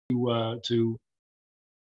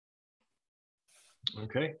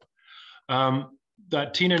okay,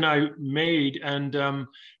 that Tina and I made, and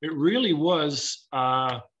it really was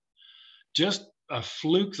just a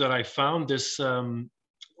fluke that I found this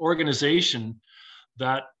organization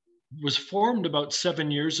that was formed about 7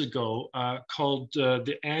 years ago, called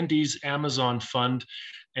the Andes Amazon Fund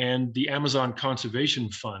and the Amazon Conservation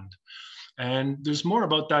Fund. And there's more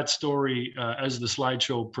about that story as the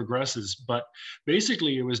slideshow progresses. But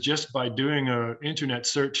basically, it was just by doing an internet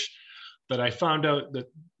search that I found out that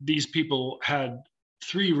these people had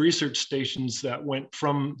 3 research stations that went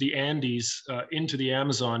from the Andes into the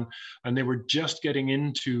Amazon, and they were just getting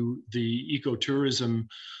into the ecotourism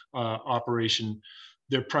operation.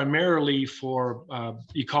 They're primarily for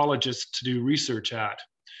ecologists to do research at.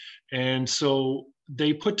 And so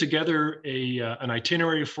they put together an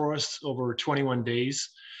itinerary for us over 21 days.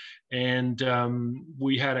 And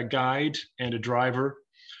we had a guide and a driver.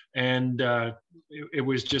 And it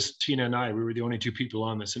was just Tina and I. We were the only 2 people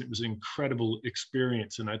on this, and it was an incredible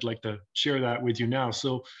experience. And I'd like to share that with you now.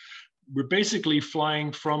 So we're basically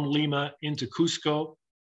flying from Lima into Cusco.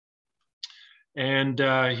 And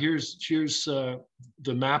here's the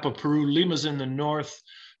map of Peru. Lima's in the north,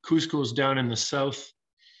 Cusco's down in the south.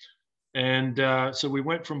 And so we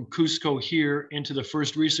went from Cusco here into the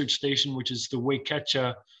first research station, which is the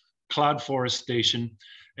Huayquecha Cloud Forest Station.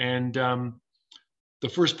 And the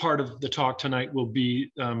first part of the talk tonight will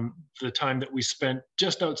be the time that we spent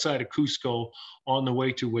just outside of Cusco on the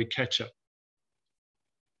way to Huayquecha.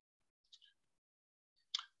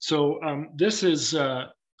 So this is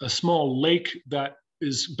a small lake that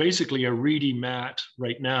is basically a reedy mat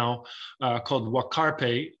right now, called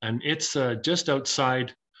Huacarpe, and it's just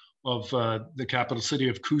outside of the capital city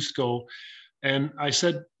of Cusco. And I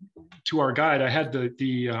said to our guide, I had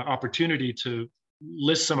the opportunity to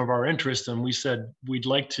list some of our interests, and we said we'd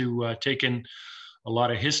like to take in a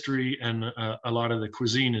lot of history and a lot of the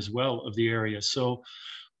cuisine as well of the area. So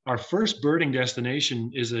our first birding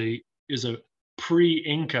destination is a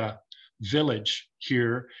pre-Inca village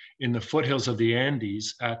here in the foothills of the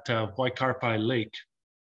Andes at Huaycarpe Lake.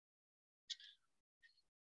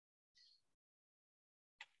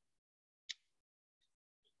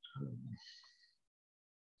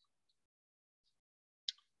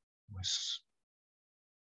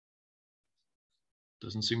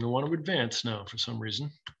 Doesn't seem to want to advance now for some reason.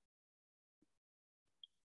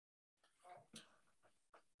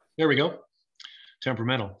 There we go.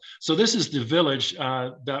 Temperamental. So this is the village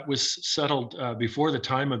that was settled before the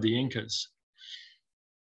time of the Incas.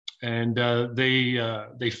 And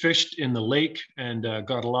they fished in the lake and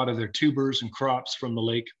got a lot of their tubers and crops from the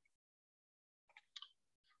lake.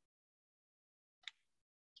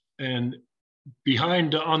 And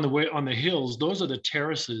behind on the hills, those are the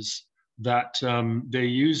terraces that they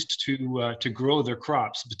used to grow their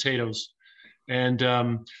crops, potatoes. And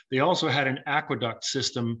they also had an aqueduct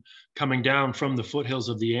system coming down from the foothills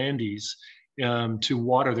of the Andes to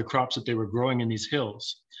water the crops that they were growing in these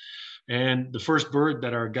hills. And the first bird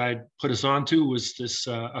that our guide put us onto was this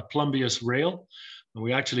a plumbeous rail. And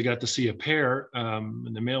we actually got to see a pair,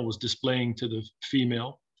 and the male was displaying to the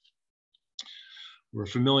female. We're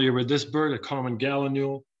familiar with this bird, a common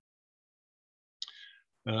gallinule.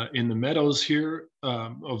 In the meadows here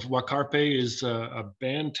of Huacarpe is a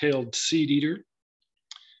band-tailed seed eater.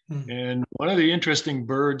 And one of the interesting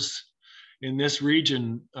birds in this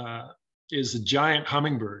region is a giant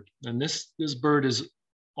hummingbird. And this bird is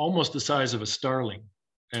almost the size of a starling.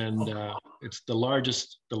 And it's the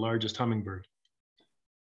largest hummingbird.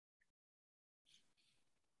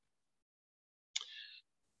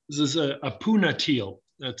 This is a puna teal.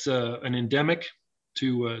 That's an endemic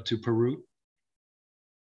to Peru.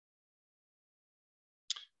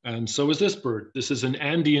 And so is this bird. This is an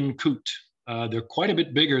Andean coot. They're quite a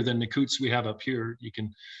bit bigger than the coots we have up here. You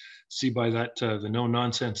can see by that, the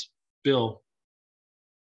no-nonsense bill.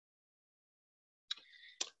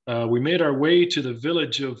 We made our way to the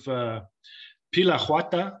village of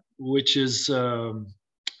Pilahuata, which is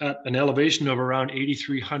at an elevation of around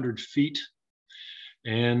 8,300 feet.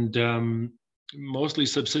 And mostly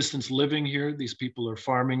subsistence living here. These people are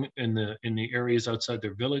farming in the areas outside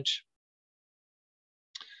their village.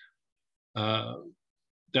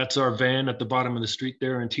 That's our van at the bottom of the street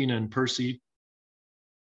there, and Tina and Percy.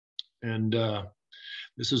 And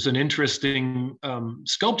this is an interesting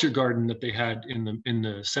sculpture garden that they had in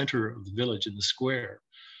the center of the village, in the square,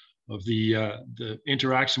 of the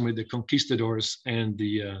interaction with the conquistadors and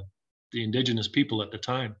the indigenous people at the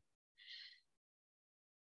time.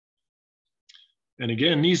 And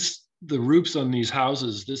again, the roofs on these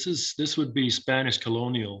houses, this would be Spanish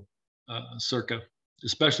colonial circa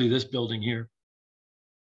especially this building here.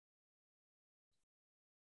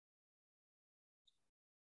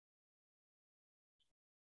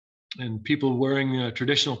 And people wearing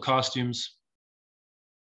traditional costumes.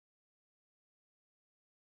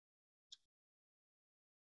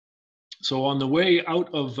 So on the way out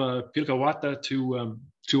of Pilcahuata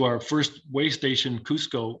to our first way station,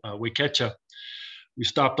 Cusco, Huayquecha, we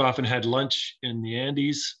stopped off and had lunch in the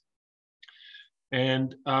Andes.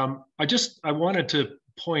 And I wanted to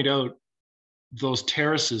point out those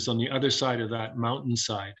terraces on the other side of that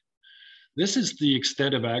mountainside. This is the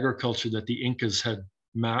extent of agriculture that the Incas had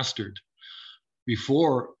mastered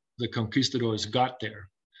before the conquistadors got there.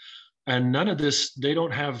 And none of this, they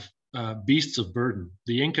don't have beasts of burden.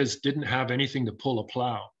 The Incas didn't have anything to pull a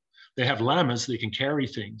plow. They have llamas, they can carry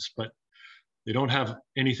things, but they don't have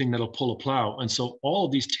anything that'll pull a plow. And so all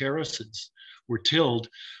of these terraces were tilled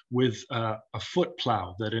with a foot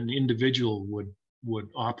plow that an individual would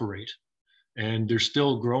operate. And they're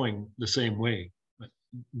still growing the same way.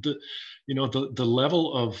 The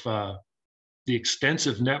level of the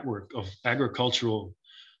extensive network of agricultural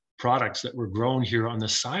products that were grown here on the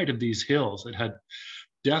side of these hills that had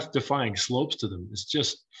death-defying slopes to them is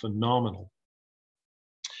just phenomenal.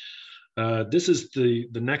 This is the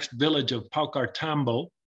next village of Paucartambo,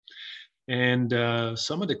 and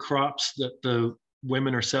some of the crops that the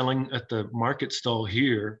women are selling at the market stall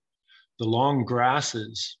here, the long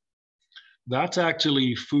grasses, that's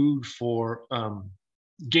actually food for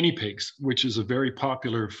guinea pigs, which is a very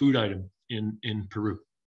popular food item in Peru.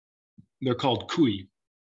 They're called cuy.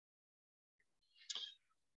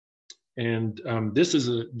 And this is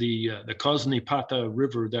the Cosnipata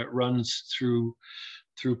River that runs through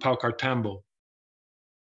Paucartambo.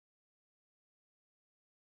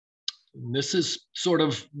 And this is sort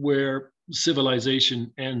of where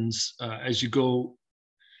civilization ends as you go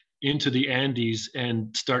into the Andes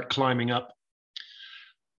and start climbing up.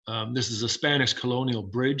 This is a Spanish colonial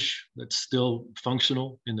bridge that's still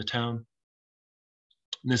functional in the town.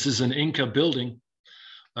 And this is an Inca building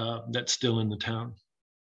that's still in the town.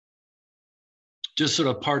 Just sort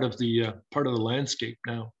of part of the landscape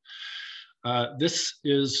now. This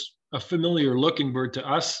is a familiar looking bird to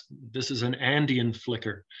us. This is an Andean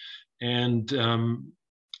flicker. And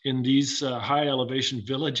in these high elevation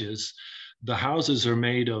villages, the houses are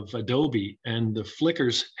made of adobe, and the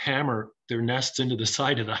flickers hammer their nests into the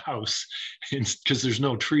side of the house because there's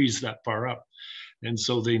no trees that far up. And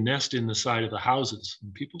so they nest in the side of the houses,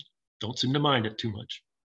 and people don't seem to mind it too much.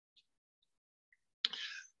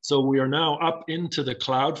 So we are now up into the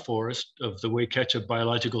cloud forest of the Huayquecha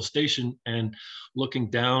Biological Station and looking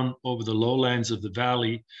down over the lowlands of the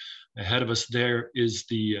valley. Ahead of us there is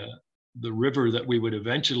the river that we would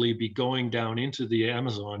eventually be going down into the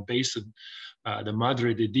Amazon basin, the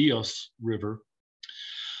Madre de Dios River.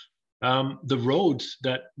 The road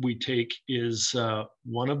that we take is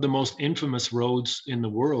one of the most infamous roads in the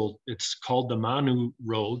world. It's called the Manu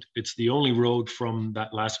Road. It's the only road from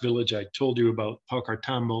that last village I told you about,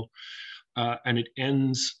 Paucartambo, and it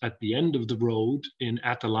ends at the end of the road in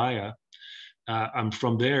Atalaya. And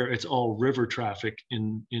from there, it's all river traffic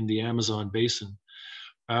in the Amazon basin.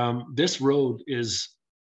 This road is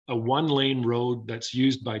a one-lane road that's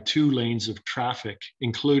used by 2 lanes of traffic,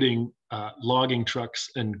 including logging trucks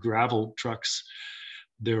and gravel trucks.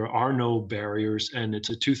 There are no barriers, and it's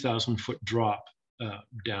a 2,000-foot drop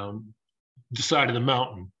down the side of the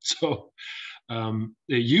mountain. So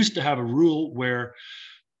they used to have a rule where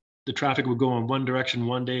the traffic would go in one direction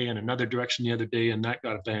one day and another direction the other day, and that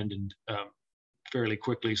got abandoned fairly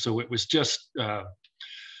quickly. So it was just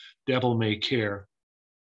devil may care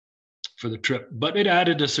for the trip, but it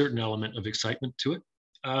added a certain element of excitement to it.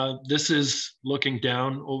 This is looking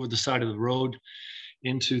down over the side of the road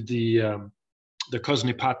into the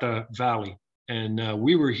Cosnipata Valley. And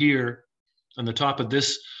we were here on the top of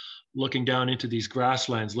this, looking down into these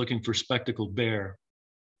grasslands, looking for spectacled bear,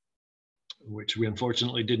 which we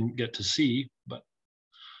unfortunately didn't get to see. But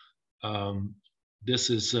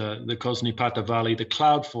this is the Cosnipata Valley, the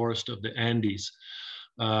cloud forest of the Andes,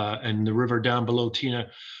 and the river down below. Tina,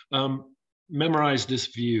 memorize this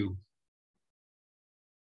view.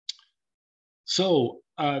 So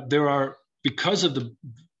there are, because of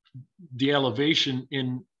the elevation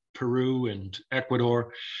in Peru and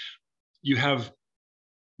Ecuador, you have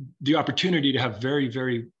the opportunity to have very,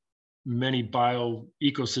 very many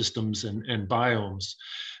ecosystems and biomes.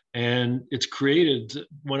 And it's created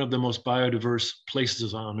one of the most biodiverse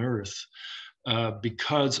places on Earth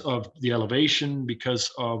because of the elevation,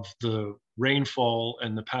 because of the rainfall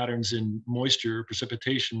and the patterns in moisture,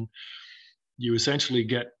 precipitation. You essentially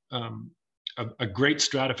get a great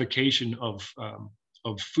stratification of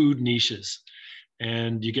of food niches,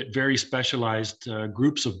 and you get very specialized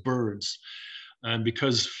groups of birds. And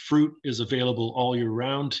because fruit is available all year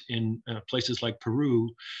round in places like Peru,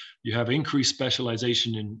 you have increased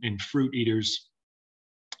specialization in fruit eaters.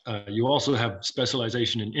 You also have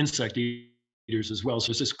specialization in insect eaters as well. So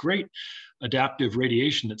there's this great adaptive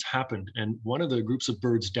radiation that's happened. And one of the groups of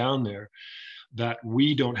birds down there that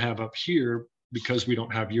we don't have up here because we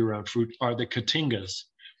don't have year-round fruit are the cotingas.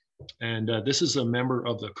 And this is a member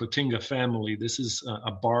of the cotinga family. This is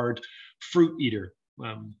a barred fruit eater.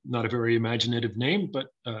 Not a very imaginative name, but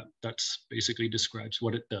that's basically describes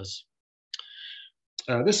what it does.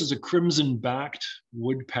 This is a crimson-backed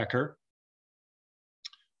woodpecker.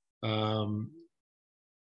 One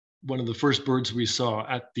of the first birds we saw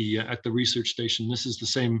at the research station. This is the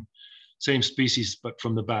same species, but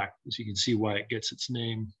from the back, as you can see why it gets its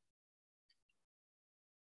name.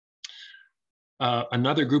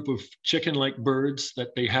 Another group of chicken-like birds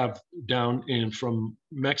that they have down from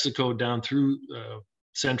Mexico down through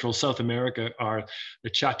Central South America are the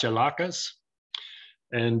chachalacas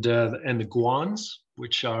and the guans,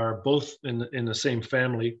 which are both in the same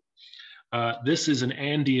family. This is an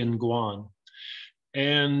Andean guan.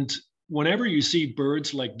 And whenever you see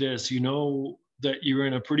birds like this, you know that you're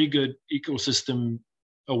in a pretty good ecosystem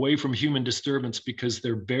away from human disturbance because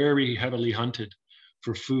they're very heavily hunted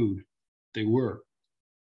for food. They were.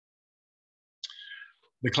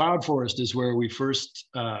 The cloud forest is where we first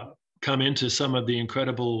come into some of the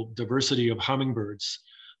incredible diversity of hummingbirds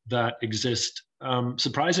that exist.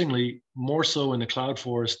 Surprisingly, more so in the cloud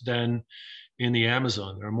forest than in the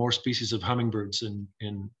Amazon. There are more species of hummingbirds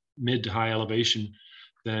in mid to high elevation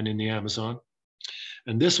than in the Amazon.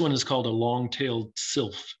 And this one is called a long-tailed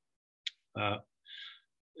sylph.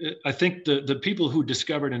 I think the people who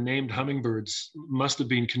discovered and named hummingbirds must have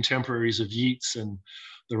been contemporaries of Yeats and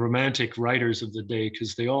the romantic writers of the day,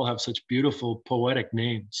 because they all have such beautiful poetic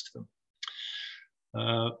names to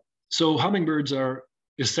them. So hummingbirds are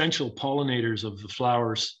essential pollinators of the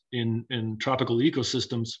flowers in tropical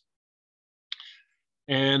ecosystems.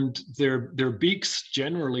 And their beaks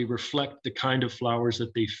generally reflect the kind of flowers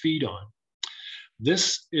that they feed on.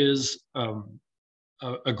 This is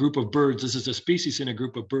a group of birds. This is a species in a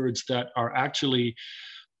group of birds that are actually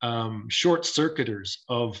short circuiters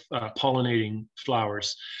of pollinating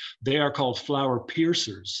flowers. They are called flower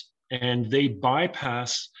piercers, and they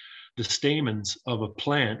bypass the stamens of a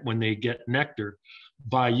plant when they get nectar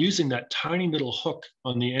by using that tiny little hook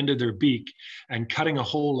on the end of their beak and cutting a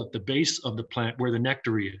hole at the base of the plant where the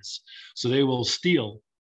nectar is. So they will steal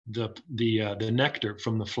the nectar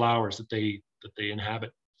from the flowers that they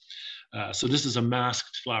inhabit. So this is a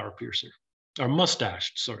masked flower piercer, or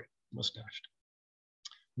mustached, sorry, mustached.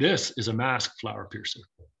 This is a masked flower piercer.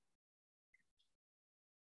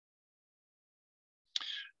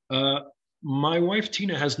 My wife,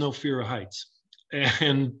 Tina, has no fear of heights.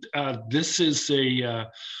 And this is the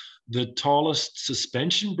tallest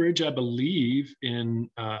suspension bridge, I believe, in,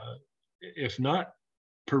 if not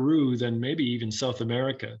Peru, then maybe even South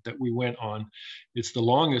America that we went on. It's the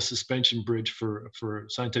longest suspension bridge for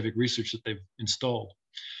scientific research that they've installed.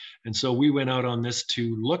 And so we went out on this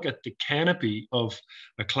to look at the canopy of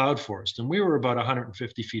a cloud forest. And we were about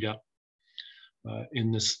 150 feet up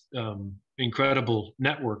in this incredible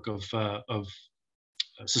network of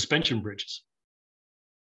suspension bridges.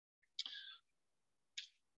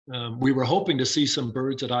 We were hoping to see some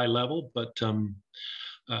birds at eye level, but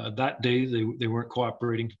that day they weren't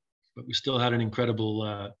cooperating, but we still had an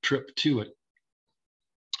incredible trip to it.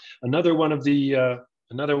 Another one of the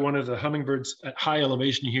hummingbirds at high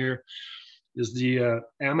elevation here is the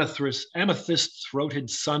amethyst-throated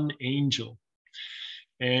sun angel.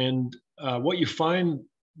 And what you find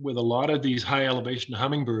with a lot of these high elevation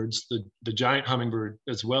hummingbirds, the giant hummingbird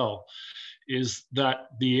as well, is that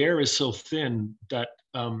the air is so thin that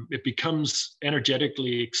it becomes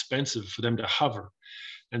energetically expensive for them to hover.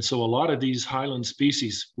 And so a lot of these highland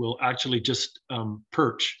species will actually just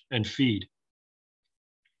perch and feed.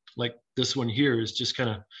 Like this one here is just kind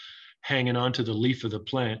of hanging onto the leaf of the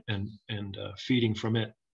plant and feeding from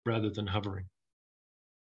it rather than hovering.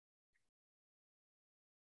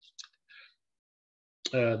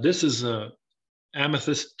 This is a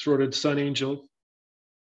amethyst-throated sun angel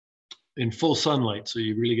in full sunlight, so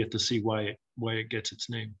you really get to see why it gets its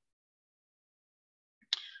name.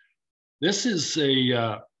 This is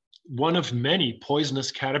one of many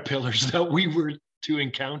poisonous caterpillars that we were to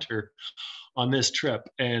encounter on this trip,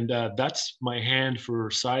 and that's my hand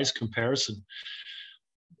for size comparison.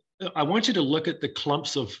 I want you to look at the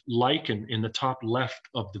clumps of lichen in the top left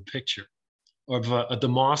of the picture, of the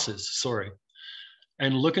mosses, sorry.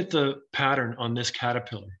 And look at the pattern on this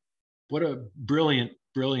caterpillar. What a brilliant,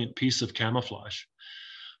 brilliant piece of camouflage.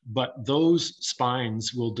 But those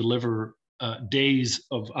spines will deliver days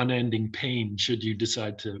of unending pain should you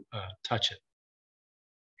decide to touch it.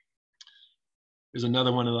 There's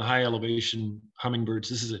another one of the high elevation hummingbirds.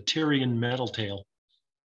 This is a Tyrian metaltail.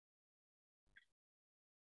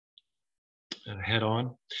 Head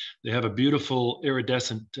on. They have a beautiful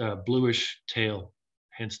iridescent bluish tail,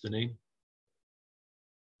 hence the name.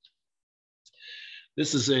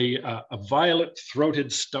 This is a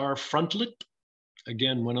violet-throated star frontlet.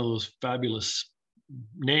 Again, one of those fabulous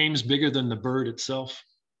names, bigger than the bird itself.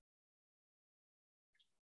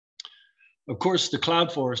 Of course, the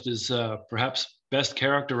cloud forest is perhaps best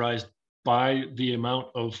characterized by the amount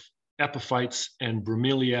of epiphytes and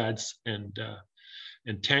bromeliads and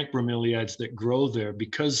tank bromeliads that grow there,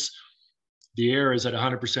 because the air is at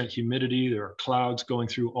 100% humidity. There are clouds going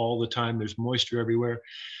through all the time. There's moisture everywhere.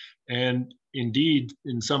 And indeed,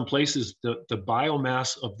 in some places, the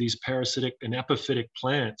biomass of these parasitic and epiphytic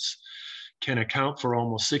plants can account for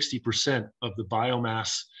almost 60% of the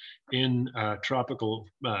biomass in tropical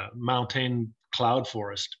mountain cloud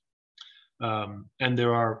forest. And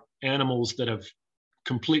there are animals that have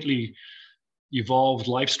completely evolved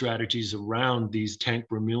life strategies around these tank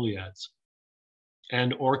bromeliads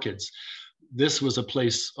and orchids. This was a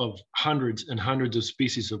place of hundreds and hundreds of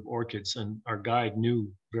species of orchids, and our guide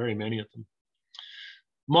knew very many of them.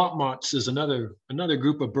 Motmots is another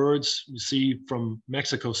group of birds you see from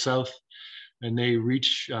Mexico south, and they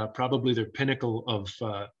reach probably their pinnacle of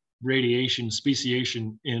radiation,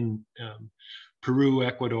 speciation in Peru,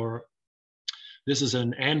 Ecuador. This is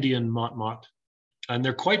an Andean motmot, and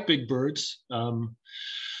they're quite big birds.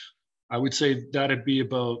 I would say that'd be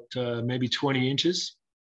about maybe 20 inches.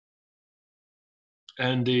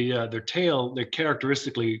 And their tail, they're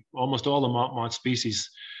characteristically, almost all the motmot species,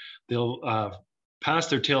 they'll pass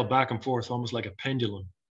their tail back and forth almost like a pendulum.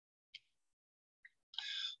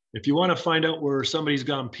 If you want to find out where somebody's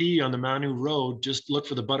gone pee on the Manu Road, just look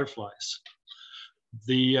for the butterflies.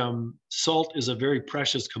 The salt is a very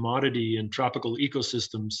precious commodity in tropical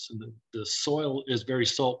ecosystems. The soil is very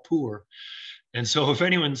salt poor. And so if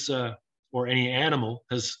anyone's, or any animal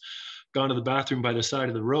has gone to the bathroom by the side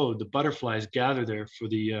of the road, the butterflies gather there for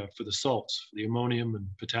the salts, for the ammonium and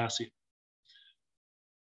potassium.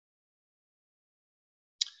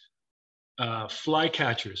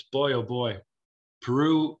 Flycatchers, boy, oh boy.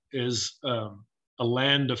 Peru is a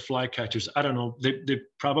land of flycatchers. I don't know, they've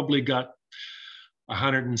probably got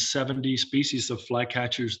 170 species of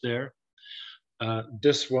flycatchers there.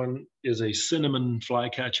 This one is a cinnamon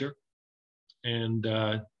flycatcher. And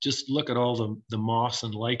just look at all the moss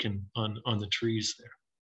and lichen on the trees there.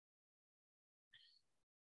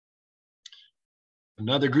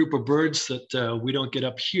 Another group of birds that we don't get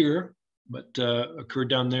up here, but occur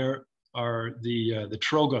down there are the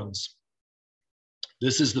trogons.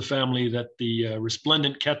 This is the family that the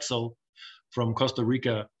resplendent quetzal from Costa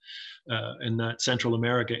Rica in that Central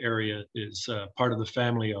America area is part of the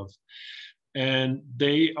family of. And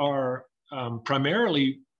they are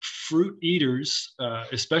primarily fruit eaters,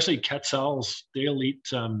 especially quetzals. They'll eat,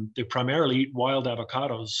 they primarily eat wild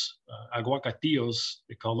avocados, aguacatillos,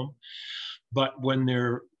 they call them. But when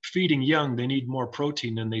they're feeding young, they need more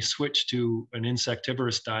protein and they switch to an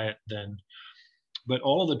insectivorous diet then. But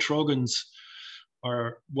all the trogons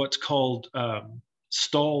are what's called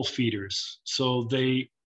stall feeders. So they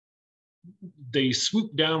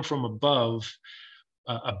swoop down from above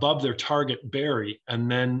their target berry,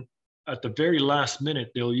 and then at the very last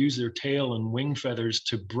minute, they'll use their tail and wing feathers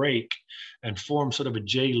to break and form sort of a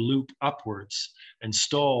J loop upwards and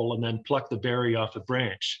stall and then pluck the berry off the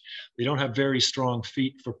branch. They don't have very strong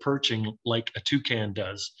feet for perching like a toucan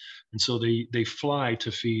does. And so they fly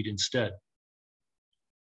to feed instead.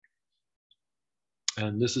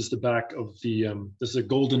 And this is the back of the, this is a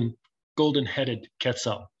golden-headed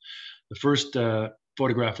quetzal. The first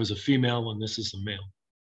photograph was a female and this is a male.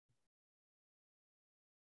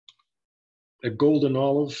 A golden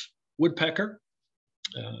olive woodpecker,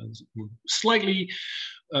 slightly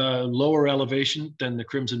lower elevation than the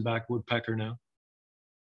crimson-back woodpecker now.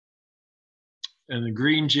 And the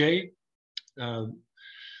green jay,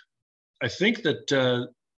 I think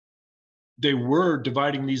that they were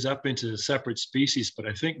dividing these up into separate species, but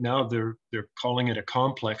I think now they're calling it a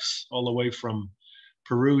complex all the way from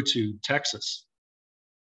Peru to Texas.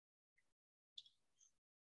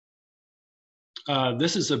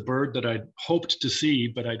 This is a bird that I'd hoped to see,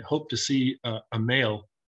 but I'd hoped to see a male,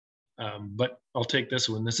 but I'll take this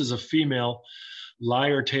one. This is a female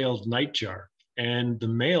lyre-tailed nightjar, and the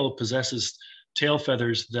male possesses tail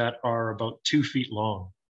feathers that are about 2 feet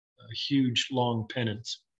long, huge long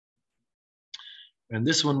pennants. And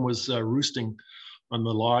this one was roosting on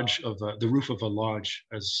the lodge of the roof of a lodge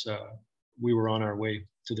as we were on our way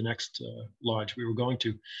to the next lodge we were going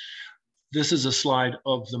to. This is a slide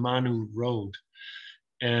of the Manu Road.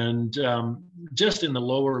 And just in the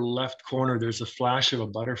lower left corner, there's a flash of a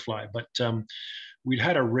butterfly. But we'd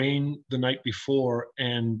had a rain the night before,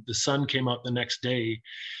 and the sun came out the next day,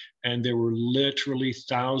 and there were literally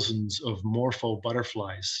thousands of morpho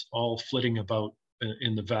butterflies all flitting about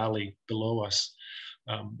in the valley below us.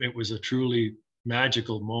 It was a truly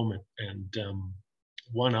magical moment, and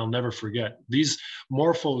one I'll never forget. These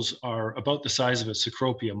morphos are about the size of a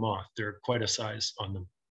Cecropia moth. They're quite a size on them.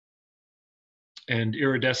 And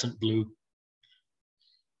iridescent blue.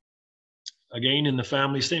 Again, in the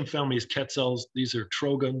family, same family as quetzals. These are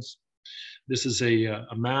trogons. This is a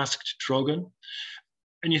masked trogon.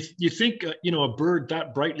 And you think, a bird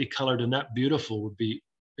that brightly colored and that beautiful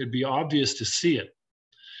it'd be obvious to see it.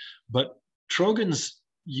 But trogons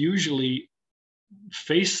usually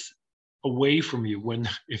face away from you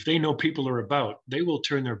if they know people are about, they will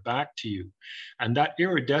turn their back to you. And that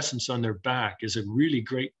iridescence on their back is a really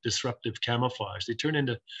great disruptive camouflage. They turn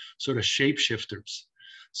into sort of shapeshifters.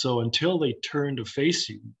 So until they turn to face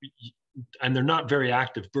you, and they're not very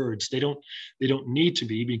active birds, they don't need to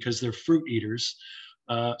be because they're fruit eaters.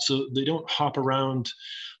 So they don't hop around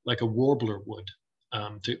like a warbler would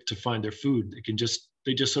to find their food.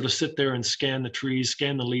 They just sort of sit there and scan the trees,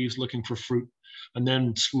 scan the leaves, looking for fruit, and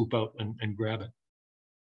then swoop out and grab it.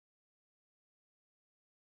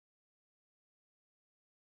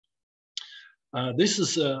 This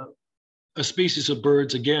is a species of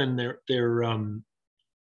birds. Again, they're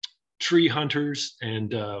tree hunters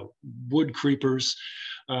and wood creepers.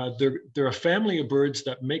 They're a family of birds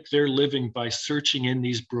that make their living by searching in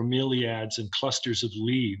these bromeliads and clusters of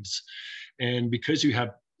leaves. And because you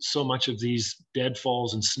have so much of these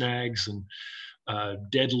deadfalls and snags and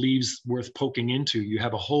dead leaves worth poking into, you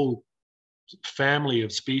have a whole family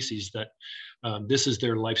of species that this is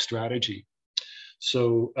their life strategy.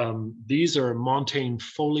 So these are montane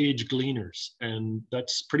foliage gleaners, and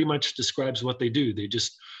that's pretty much describes what they do. They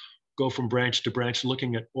just go from branch to branch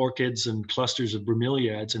looking at orchids and clusters of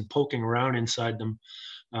bromeliads and poking around inside them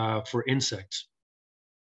for insects.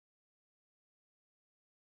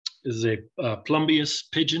 This is a plumbeous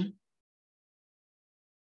pigeon.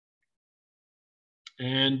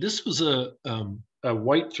 And this was a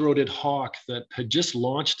white-throated hawk that had just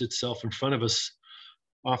launched itself in front of us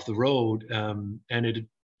off the road, and it had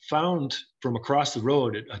found from across the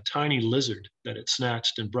road a tiny lizard that it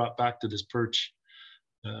snatched and brought back to this perch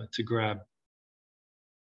to grab.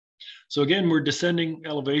 So again, we're descending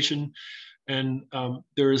elevation, and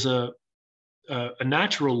there is a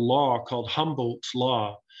natural law called Humboldt's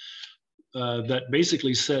law that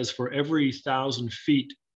basically says for every 1,000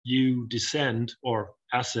 feet you descend or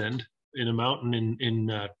ascend in a mountain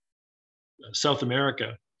in South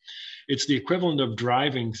America, it's the equivalent of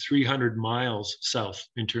driving 300 miles south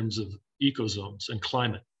in terms of ecozones and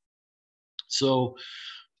climate. So,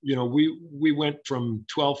 we went from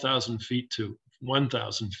 12,000 feet to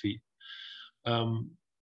 1,000 feet.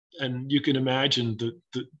 And you can imagine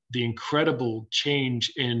the incredible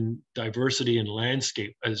change in diversity and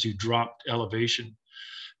landscape as you dropped elevation.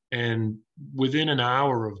 And within an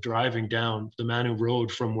hour of driving down the Manu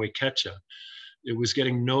Road from Waikecha, it was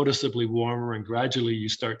getting noticeably warmer, and gradually you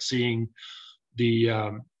start seeing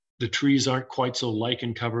the trees aren't quite so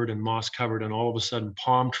lichen covered and moss covered, and all of a sudden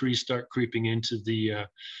palm trees start creeping into the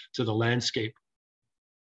landscape.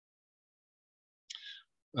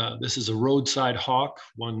 This is a roadside hawk,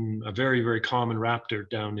 a very, very common raptor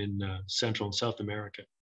down in Central and South America.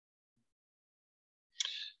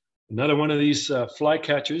 Another one of these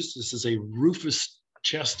flycatchers. This is a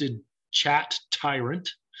rufous-chested chat tyrant,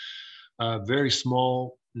 very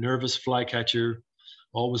small, nervous flycatcher,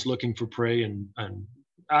 always looking for prey and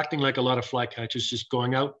acting like a lot of flycatchers, just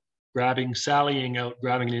going out, sallying out,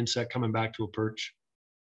 grabbing an insect, coming back to a perch.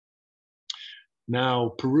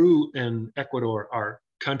 Now, Peru and Ecuador are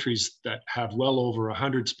countries that have well over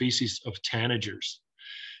 100 species of tanagers.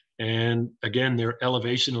 And again, they're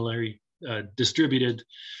elevationally distributed.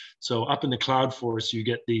 So up in the cloud forest, you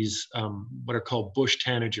get these what are called bush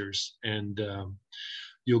tanagers, and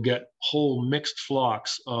you'll get whole mixed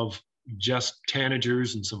flocks of just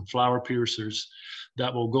tanagers and some flower piercers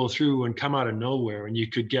that will go through and come out of nowhere. And you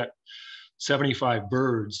could get 75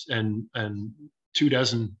 birds and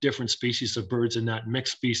 24 different species of birds in that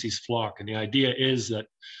mixed species flock. And the idea is that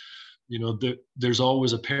there's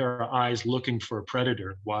always a pair of eyes looking for a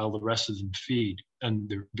predator while the rest of them feed. And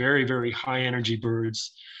they're very, very high energy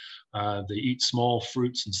birds. They eat small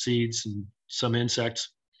fruits and seeds and some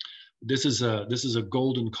insects. This is a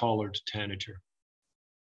golden collared tanager.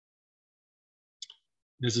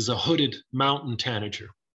 This is a hooded mountain tanager.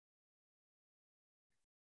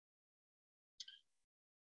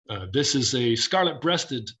 This is a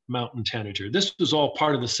scarlet-breasted mountain tanager. This was all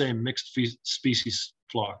part of the same mixed species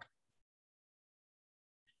flock.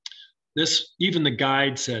 This, even the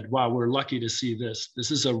guide said, wow, we're lucky to see this.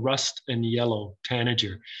 This is a rust and yellow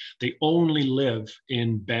tanager. They only live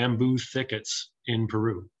in bamboo thickets in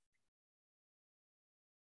Peru.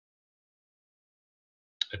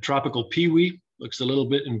 A tropical peewee, looks a little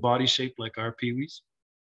bit in body shape like our peewees.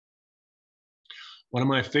 One of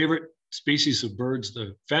my favorite species of birds,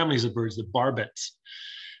 the families of birds, the barbets.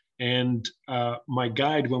 And my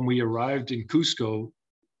guide, when we arrived in Cusco,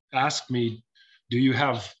 asked me, do you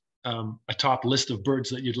have a top list of birds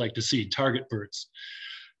that you'd like to see, target birds?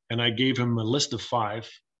 And I gave him a list of 5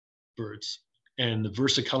 birds, and the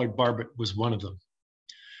versicolored barbet was one of them.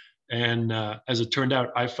 And as it turned out,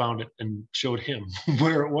 I found it and showed him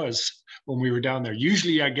where it was when we were down there.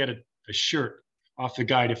 Usually I get a shirt off the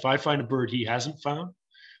guide. If I find a bird he hasn't found,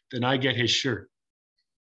 then I get his shirt.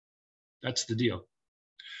 That's the deal.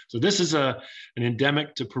 So this is an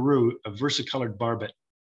endemic to Peru, a versicolored barbet.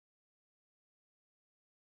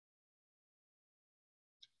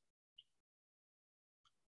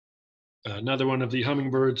 Another one of the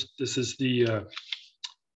hummingbirds. This is the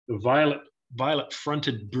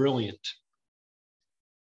violet-fronted brilliant.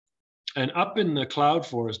 And up in the cloud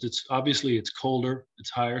forest, it's colder, it's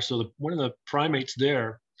higher. So one of the primates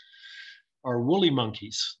there are woolly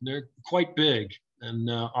monkeys. They're quite big, and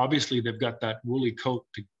obviously they've got that woolly coat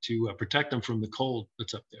to protect them from the cold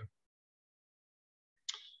that's up there.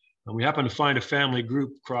 And we happen to find a family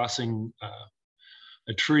group crossing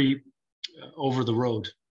a tree over the road.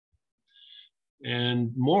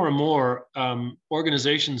 And more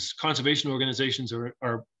conservation organizations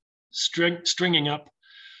are stringing up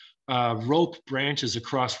rope branches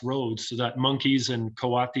across roads so that monkeys and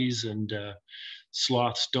coatis and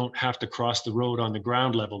sloths don't have to cross the road on the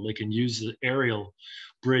ground level. They can use the aerial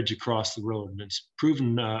bridge across the road. And it's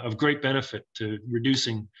proven of great benefit to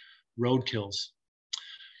reducing road kills.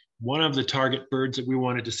 One of the target birds that we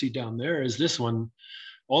wanted to see down there is this one,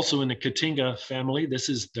 also in the Caatinga family. This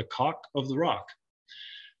is the cock of the rock.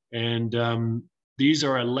 And these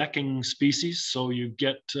are a lekking species. So you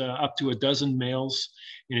get up to a dozen males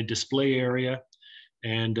in a display area,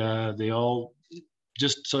 and they all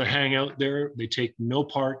just sort of hang out there. They take no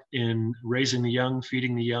part in raising the young,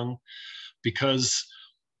 feeding the young, because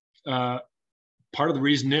part of the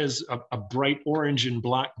reason is a bright orange and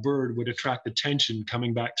black bird would attract attention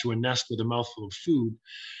coming back to a nest with a mouthful of food.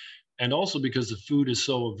 And also because the food is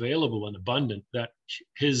so available and abundant that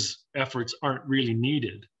his efforts aren't really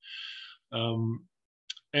needed.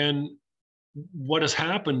 And what has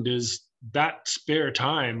happened is that spare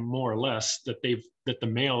time, more or less, that the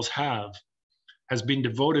males have, has been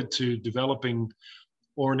devoted to developing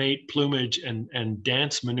ornate plumage and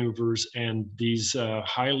dance maneuvers and these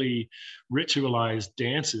highly ritualized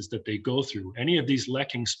dances that they go through. Any of these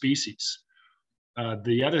lekking species.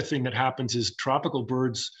 The other thing that happens is tropical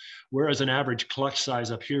birds, whereas an average clutch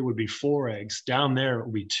size up here would be 4 eggs, down there it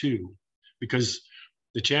would be 2, because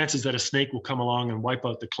the chances that a snake will come along and wipe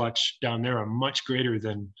out the clutch down there are much greater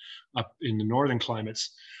than up in the northern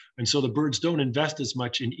climates. And so the birds don't invest as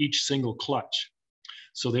much in each single clutch.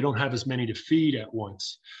 So they don't have as many to feed at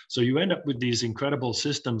once. So you end up with these incredible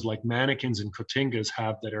systems like manakins and caatingas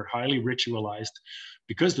have that are highly ritualized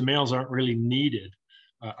because the males aren't really needed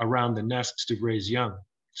around the nests to raise young.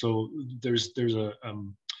 So there's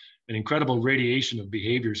an incredible radiation of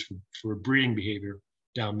behaviors for breeding behavior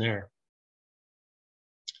down there.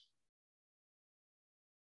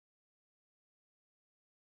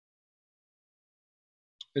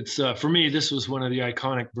 It's for me, this was one of the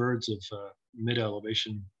iconic birds of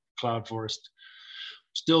mid-elevation cloud forest.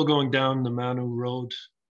 Still going down the Manu Road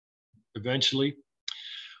eventually.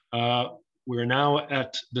 We're now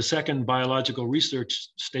at the second biological research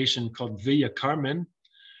station called Villa Carmen,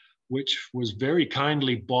 which was very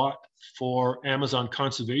kindly bought for Amazon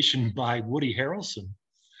conservation by Woody Harrelson,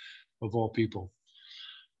 of all people.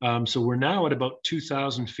 So we're now at about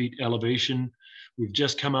 2,000 feet elevation. We've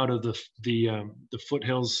just come out of the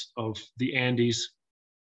foothills of the Andes.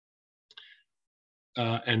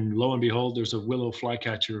 And lo and behold, there's a willow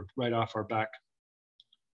flycatcher right off our back.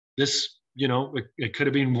 This, it could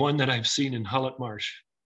have been one that I've seen in Hullet Marsh.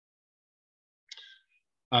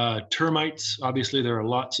 Termites, obviously there are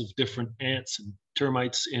lots of different ants and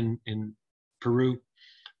termites in Peru.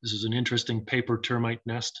 This is an interesting paper termite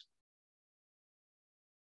nest.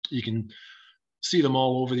 You can see them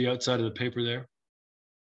all over the outside of the paper there.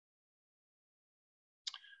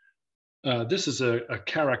 This is a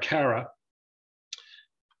caracara,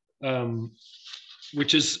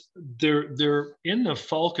 which is they're in the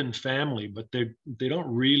falcon family, but they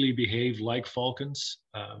don't really behave like falcons.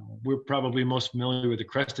 We're probably most familiar with the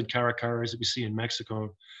crested caracaras that we see in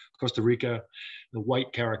Mexico, Costa Rica, the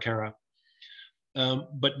white caracara.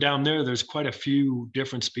 But down there's quite a few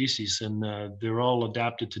different species, and they're all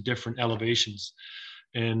adapted to different elevations.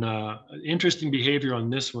 And interesting behavior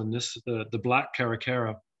on this one, the black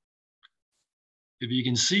caracara. If you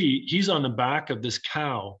can see, he's on the back of this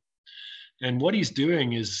cow. And what he's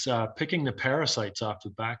doing is picking the parasites off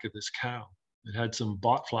the back of this cow. It had some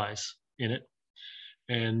bot flies in it,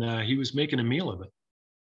 and he was making a meal of it.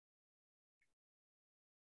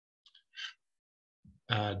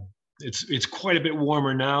 It's quite a bit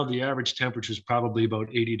warmer now. The average temperature is probably about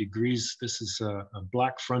 80 degrees. This is a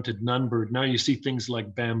black-fronted nunbird. Now you see things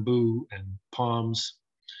like bamboo and palms.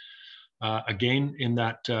 Again, in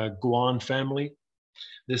that guan family.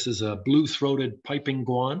 This is a blue-throated piping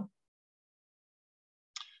guan.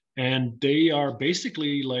 And they are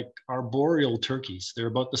basically like arboreal turkeys. They're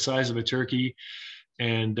about the size of a turkey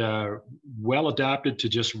and well adapted to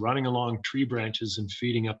just running along tree branches and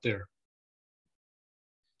feeding up there.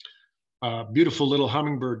 A beautiful little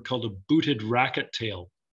hummingbird called a booted racket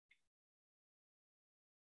tail.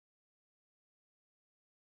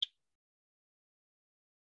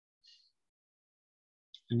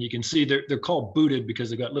 And you can see they're called booted because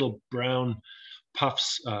they've got little brown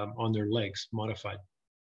puffs on their legs, modified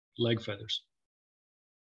leg feathers.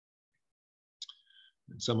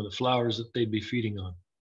 And some of the flowers that they'd be feeding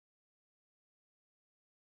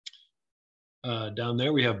on. Down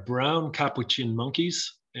there we have brown capuchin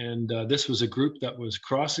monkeys. And this was a group that was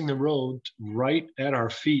crossing the road right at our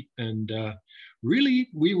feet. And really,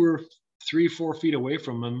 we were 3 or 4 feet away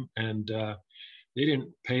from them, and they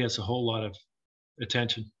didn't pay us a whole lot of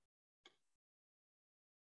attention.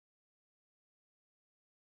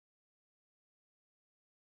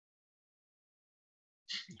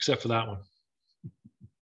 Except for that one.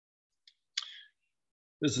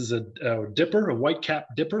 This is a dipper, a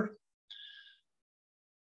white-capped dipper.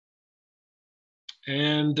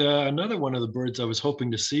 And another one of the birds I was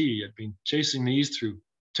hoping to see. I'd been chasing these through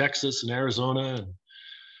Texas and Arizona and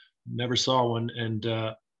never saw one. And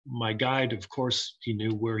my guide, of course, he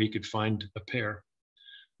knew where he could find a pair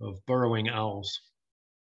of burrowing owls.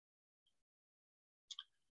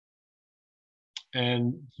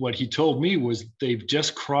 And what he told me was they've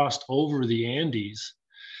just crossed over the Andes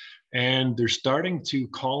and they're starting to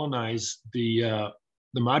colonize the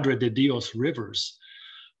Madre de Dios rivers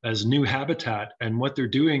as new habitat. And what they're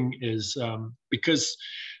doing is because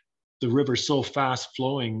the river's so fast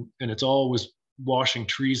flowing and it's always washing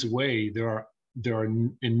trees away, there are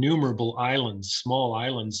innumerable islands, small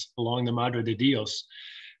islands along the Madre de Dios.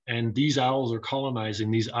 And these owls are colonizing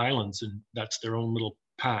these islands, and that's their own little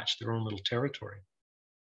patch, their own little territory.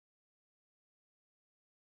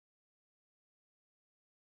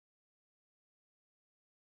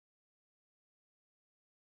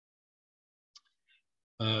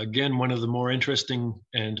 Again, one of the more interesting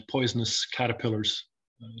and poisonous caterpillars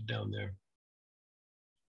down there.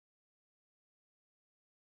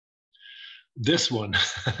 This one,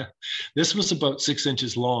 this was about 6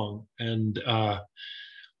 inches long and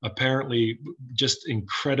apparently just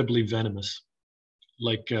incredibly venomous,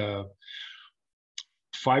 like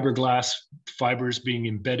fiberglass fibers being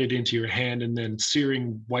embedded into your hand and then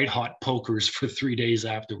searing white hot pokers for 3 days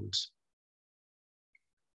afterwards.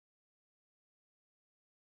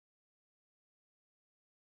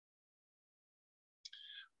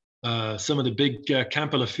 Some of the big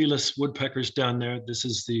Campylophyllus woodpeckers down there. This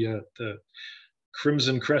is the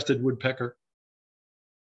crimson crested woodpecker.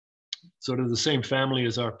 Sort of the same family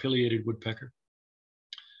as our pileated woodpecker.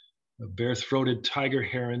 A bare-throated tiger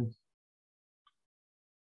heron.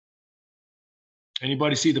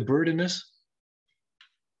 Anybody see the bird in this?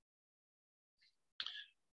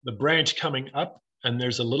 The branch coming up, and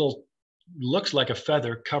there's a little, looks like a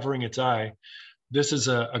feather covering its eye. This is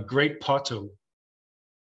a great poteau.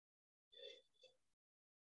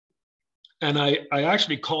 And I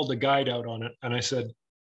actually called the guide out on it, and I said,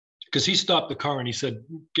 because he stopped the car and he said,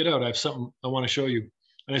 "Get out, I have something I want to show you."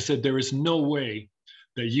 And I said, "There is no way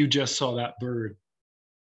that you just saw that bird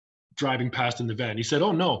driving past in the van." He said,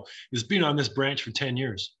 "Oh no, it's been on this branch for 10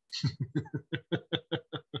 years.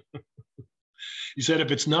 He said,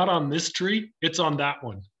 if it's not on this tree, it's on that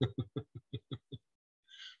one.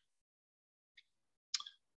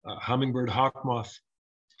 Hummingbird hawk moth.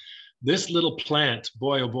 This little plant,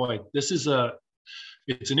 boy, oh boy, it's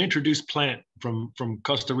an introduced plant from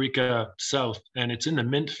Costa Rica south, and it's in the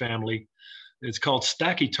mint family. It's called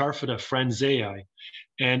Stachytarfida franzei.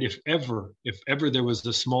 And if ever there was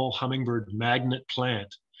a small hummingbird magnet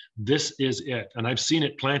plant, this is it. And I've seen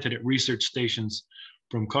it planted at research stations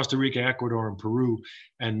from Costa Rica, Ecuador, and Peru.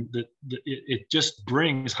 And it just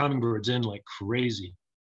brings hummingbirds in like crazy.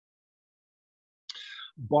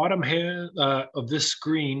 Bottom of this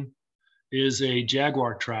screen is a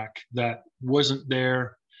jaguar track that wasn't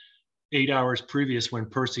there 8 hours previous when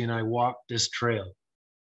Percy and I walked this trail.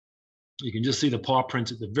 You can just see the paw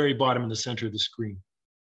prints at the very bottom in the center of the screen.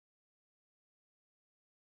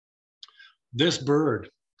 This bird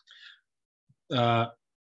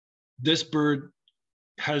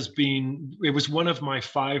has been, it was one of my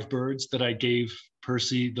 5 birds that I gave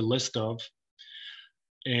Percy the list of.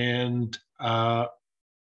 And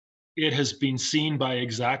it has been seen by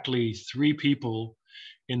exactly 3 people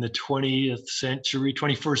in the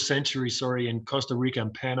 21st century, in Costa Rica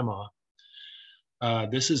and Panama.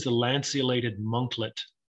 This is the lanceolated monklet.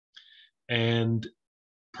 And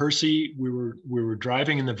Percy, we were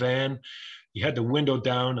driving in the van. He had the window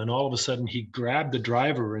down, and all of a sudden he grabbed the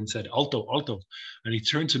driver and said, "Alto, alto." And he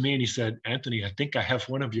turned to me and he said, "Anthony, I think I have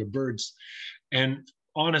one of your birds." And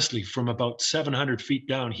honestly, from about 700 feet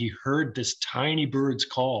down, he heard this tiny bird's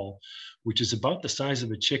call, which is about the size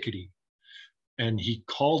of a chickadee. And he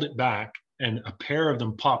called it back, and a pair of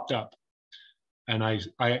them popped up. And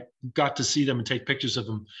I got to see them and take pictures of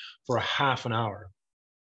them for a half an hour.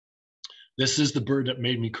 This is the bird that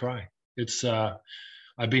made me cry. It's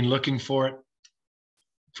I've been looking for it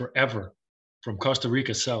forever from Costa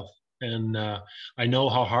Rica south. And I know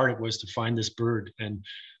how hard it was to find this bird. And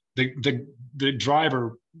the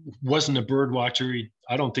driver wasn't a bird watcher.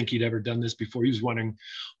 I don't think he'd ever done this before. He was wondering,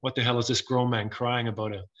 what the hell is this grown man crying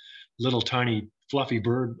about a little tiny fluffy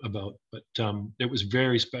bird about? But it was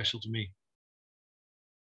very special to me.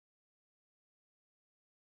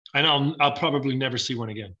 And I'll probably never see one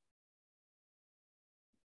again.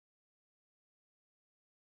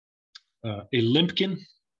 A limpkin,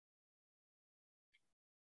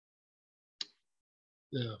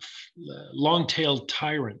 long-tailed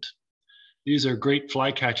tyrant. These are great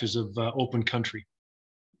flycatchers of open country.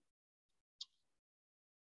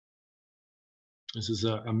 This is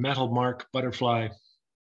a metal mark butterfly,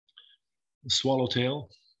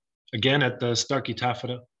 swallowtail, again at the Starkey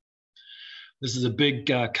taffeta. This is a big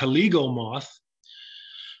caligo moth,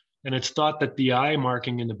 and it's thought that the eye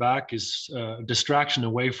marking in the back is a distraction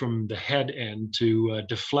away from the head end to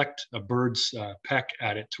deflect a bird's peck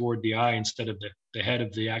at it toward the eye instead of the head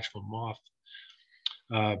of the actual moth.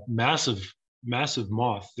 Massive, massive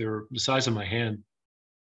moth. They're the size of my hand.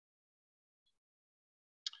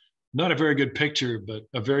 Not a very good picture, but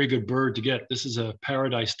a very good bird to get. This is a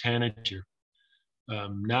paradise tanager.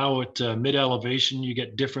 Now at mid-elevation, you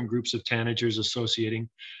get different groups of tanagers associating.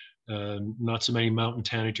 Not so many mountain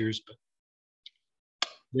tanagers, but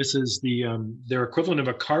this is their equivalent of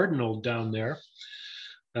a cardinal down there.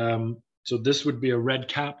 So this would be a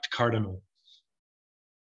red-capped cardinal.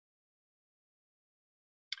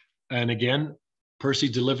 And again, Percy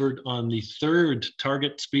delivered on the 3rd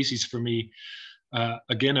target species for me.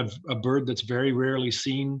 Again, a bird that's very rarely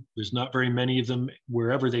seen. There's not very many of them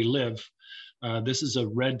wherever they live. This is a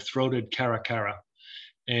red-throated caracara.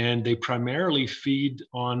 And they primarily feed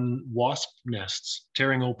on wasp nests,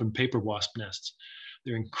 tearing open paper wasp nests.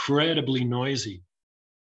 They're incredibly noisy.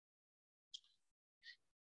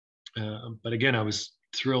 But again, I was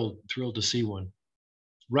thrilled to see one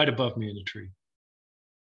right above me in the tree.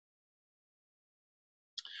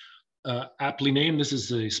 Aptly named, this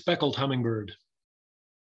is a speckled hummingbird.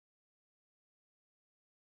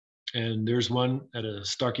 And there's one at a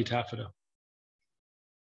Starkey taffeta.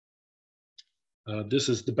 This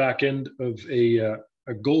is the back end of a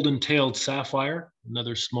golden-tailed sapphire,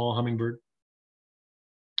 another small hummingbird.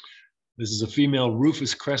 This is a female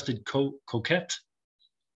rufous-crested coquette,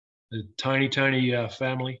 a tiny, tiny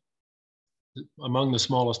family, among the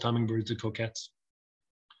smallest hummingbirds, the coquettes.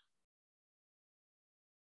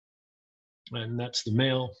 And that's the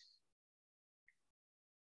male.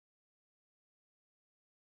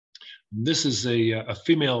 This is a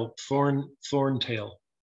female thorntail,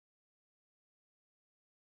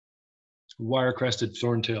 wire-crested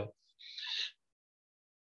thorntail.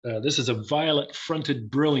 This is a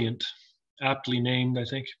violet-fronted brilliant, aptly named, I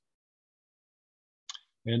think.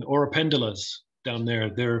 And oropendulas down there.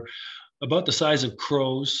 They're about the size of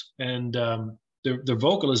crows, and their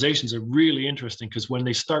vocalizations are really interesting because when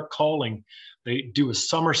they start calling, they do a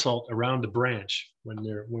somersault around the branch when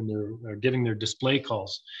they're giving their display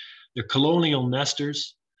calls. They're colonial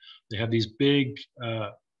nesters. They have these big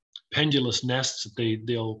pendulous nests that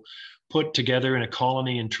they'll put together in a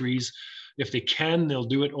colony in trees. If they can, they'll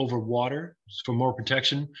do it over water for more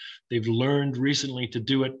protection. They've learned recently to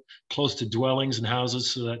do it close to dwellings and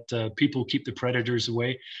houses so that people keep the predators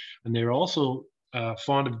away. And they're also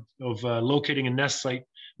fond of locating a nest site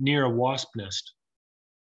near a wasp nest.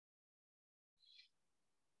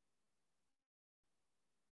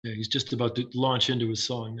 Yeah, he's just about to launch into his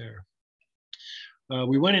song there.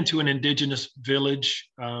 We went into an indigenous village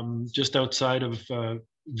just outside of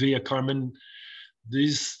Villa Carmen.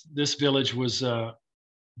 This village was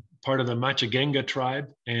part of the Machagenga tribe,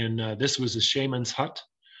 and this was a shaman's hut.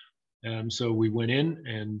 So we went in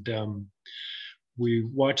and we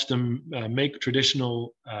watched them make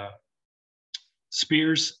traditional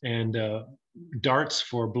spears and darts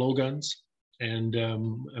for blowguns and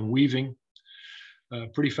weaving.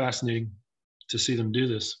 Pretty fascinating to see them do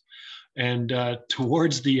this. And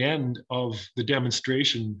towards the end of the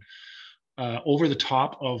demonstration, over the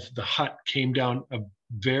top of the hut came down a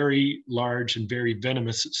very large and very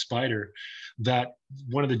venomous spider that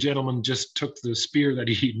one of the gentlemen just took the spear that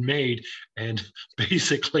he'd made and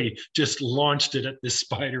basically just launched it at this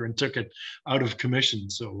spider and took it out of commission.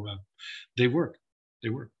 So they work. They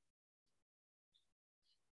work.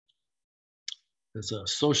 There's a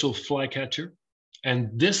social flycatcher. And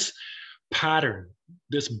this pattern,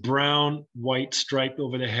 this brown, white stripe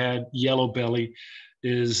over the head, yellow belly,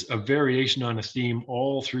 is a variation on a theme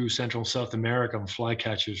all through Central and South America on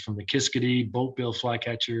flycatchers, from the Kiskadee, boatbill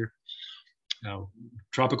flycatcher,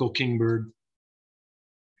 tropical kingbird.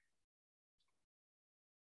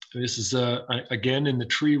 This is, again, in the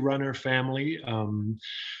tree runner family,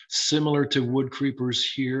 similar to wood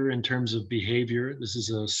creepers here in terms of behavior. This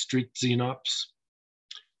is a streaked xenops.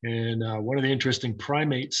 And one of the interesting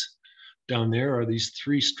primates down there are these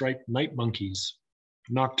three striped night monkeys,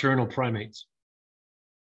 nocturnal primates.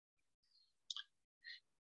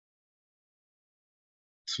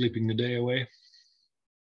 Sleeping the day away.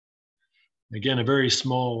 Again, a very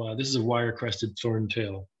small, this is a wire-crested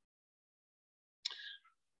thorntail.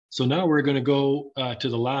 So now we're going to go to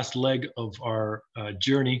the last leg of our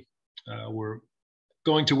journey. We're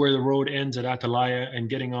going to where the road ends at Atalaya and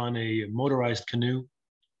getting on a motorized canoe.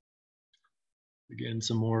 Again,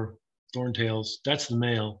 some more thorntails. That's the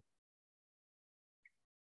male.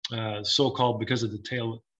 So-called because of the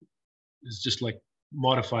tail is just like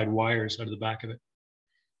modified wires out of the back of it.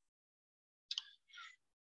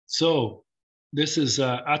 So this is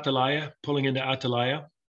Atalaya, pulling into Atalaya.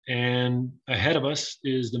 And ahead of us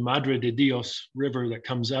is the Madre de Dios River that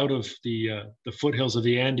comes out of the foothills of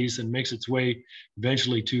the Andes and makes its way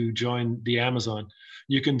eventually to join the Amazon.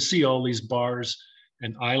 You can see all these bars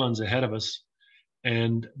and islands ahead of us.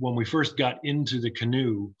 And when we first got into the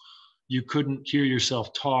canoe, you couldn't hear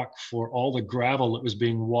yourself talk for all the gravel that was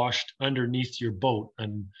being washed underneath your boat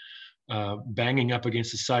and banging up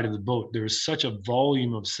against the side of the boat. There is such a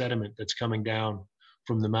volume of sediment that's coming down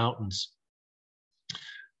from the mountains.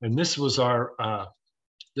 And this was our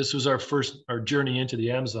journey into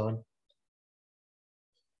the Amazon.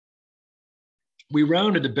 We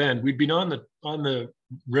rounded a bend. We'd been on the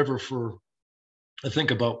river for, I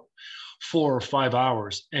think, about 4 or 5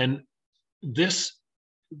 hours. And this,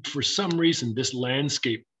 for some reason, this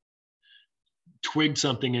landscape twigged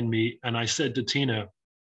something in me. And I said to Tina,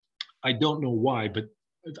 I don't know why, but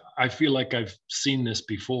I feel like I've seen this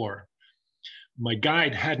before. My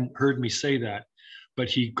guide hadn't heard me say that, but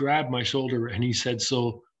he grabbed my shoulder and he said,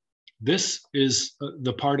 so this is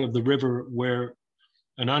the part of the river where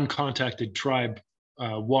an uncontacted tribe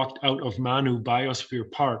walked out of Manu Biosphere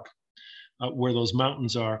Park, where those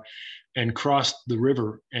mountains are, and crossed the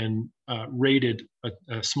river and raided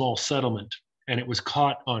a small settlement. And it was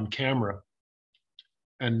caught on camera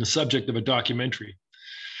and the subject of a documentary.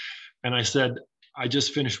 And I said, I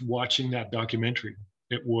just finished watching that documentary.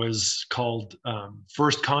 It was called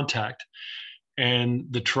First Contact. And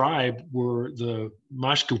the tribe were the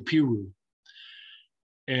Mashkupiru.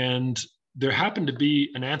 And there happened to be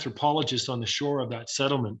an anthropologist on the shore of that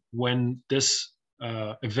settlement when this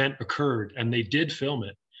event occurred, and they did film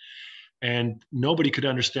it. And nobody could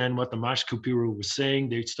understand what the Mashkupiru was saying.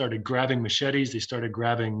 They started grabbing machetes. They started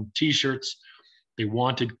grabbing T-shirts. They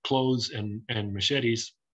wanted clothes and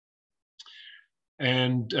machetes.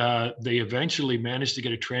 And they eventually managed to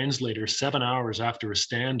get a translator 7 hours after a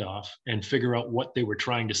standoff and figure out what they were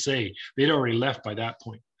trying to say. They'd already left by that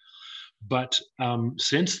point. But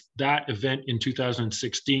since that event in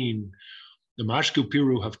 2016, The Mashku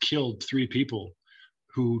Piru have killed 3 people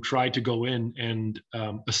who tried to go in and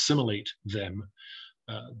assimilate them.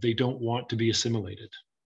 They don't want to be assimilated.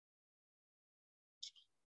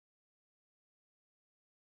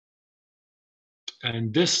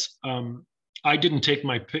 And this, I didn't take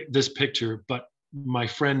this picture, but my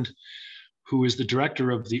friend, who is the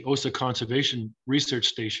director of the OSA Conservation Research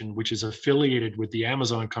Station, which is affiliated with the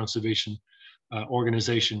Amazon Conservation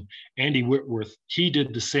Organization, Andy Whitworth, he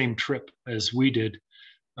did the same trip as we did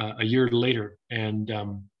a year later. And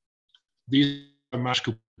these are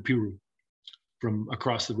Mashku Piru from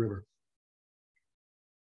across the river.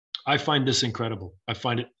 I find this incredible. I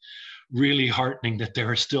find it really heartening that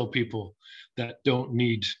there are still people that don't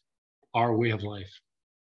need our way of life.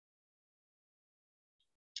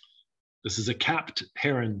 This is a capped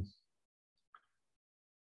heron,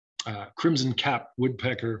 crimson cap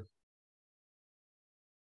woodpecker.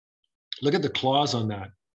 Look at the claws on that.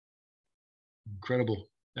 Incredible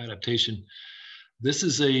adaptation. This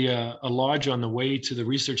is a lodge on the way to the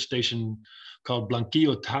research station called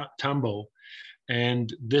Blanquillo Tambo.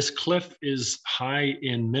 And this cliff is high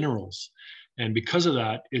in minerals. And because of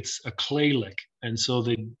that, it's a clay lick. And so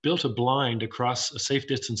they built a blind across a safe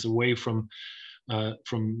distance away from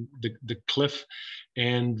the cliff.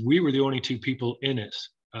 And we were the only 2 people in it.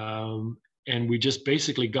 And we just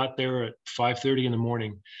basically got there at 5:30 in the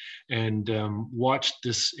morning and watched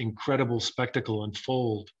this incredible spectacle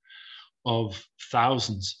unfold of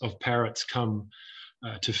thousands of parrots come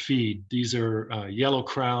to feed. These are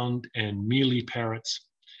yellow-crowned and mealy parrots.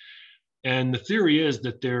 And the theory is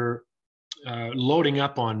that they're loading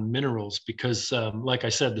up on minerals because, like I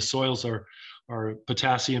said, the soils are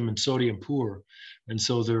potassium and sodium poor. And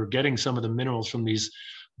so they're getting some of the minerals from these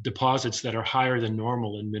deposits that are higher than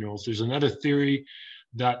normal in minerals. There's another theory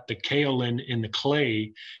that the kaolin in the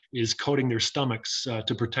clay is coating their stomachs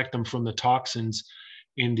to protect them from the toxins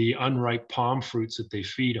in the unripe palm fruits that they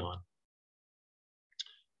feed on.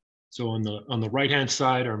 So on the right-hand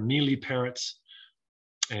side are mealy parrots,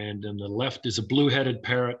 and on the left is a blue-headed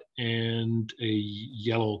parrot and a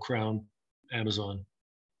yellow-crowned Amazon.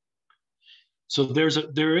 So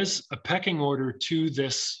there is a pecking order to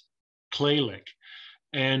this clay lick,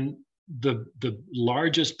 and the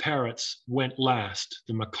largest parrots went last.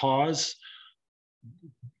 The macaws,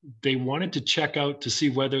 they wanted to check out to see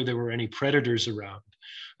whether there were any predators around.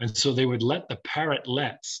 And so they would let the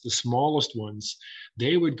parrotlets, the smallest ones,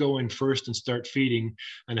 they would go in first and start feeding.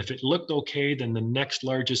 And if it looked okay, then the next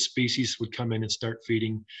largest species would come in and start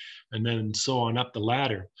feeding, and then so on up the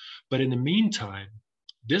ladder. But in the meantime,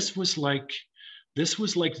 this was like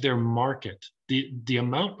their market. The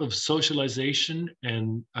amount of socialization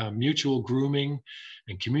and mutual grooming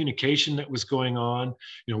and communication that was going on,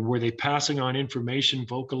 were they passing on information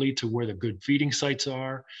vocally to where the good feeding sites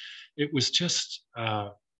are? It was just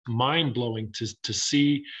mind-blowing to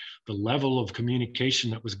see the level of communication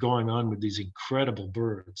that was going on with these incredible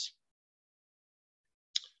birds.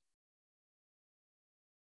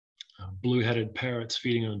 Blue-headed parrots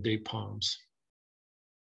feeding on date palms.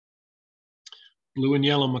 Blue and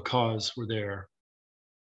yellow macaws were there.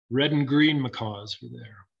 Red and green macaws were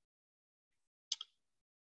there.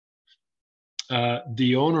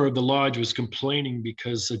 The owner of the lodge was complaining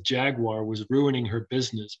because a jaguar was ruining her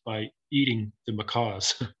business by eating the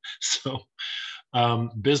macaws. So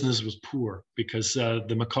business was poor because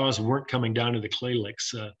the macaws weren't coming down to the clay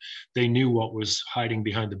licks. They knew what was hiding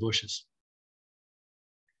behind the bushes.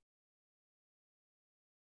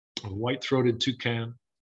 A white-throated toucan.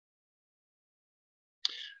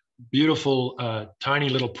 Beautiful, tiny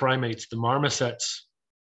little primates, the marmosets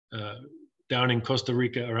down in Costa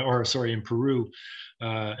Rica, or sorry, in Peru,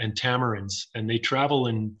 and tamarins. And they travel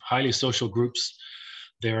in highly social groups.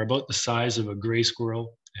 They're about the size of a gray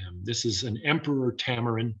squirrel. This is an emperor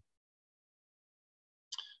tamarin,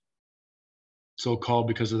 so called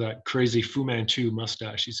because of that crazy Fu Manchu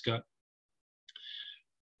mustache he's got.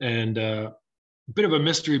 And a bit of a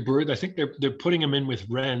mystery bird. I think they're putting him in with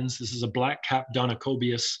wrens. This is a black-capped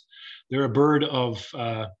Donacobius. They're a bird of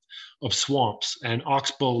swamps and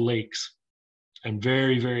oxbow lakes, and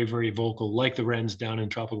very, very, very vocal, like the wrens down in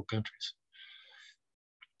tropical countries.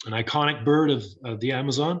 An iconic bird of the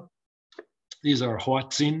Amazon. These are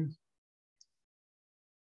hoatzin.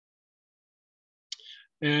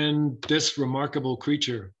 And this remarkable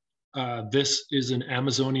creature, this is an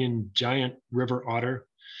Amazonian giant river otter.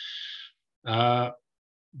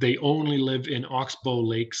 They only live in oxbow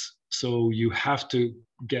lakes, so you have to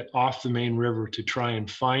get off the main river to try and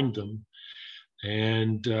find them.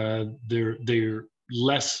 And they're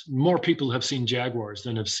more people have seen jaguars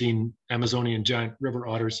than have seen Amazonian giant river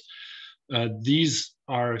otters. These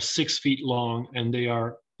are 6 feet long, and they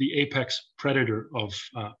are the apex predator of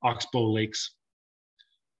oxbow lakes.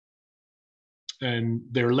 And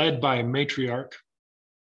they're led by a matriarch.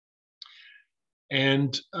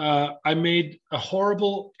 And I made a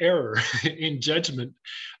horrible error in judgment.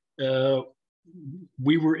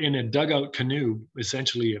 We were in a dugout canoe,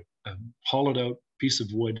 essentially a hollowed out piece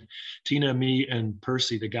of wood. Tina, me, and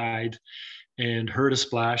Percy, the guide, and heard a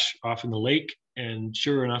splash off in the lake. And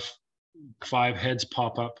sure enough, 5 heads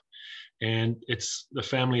pop up, and it's the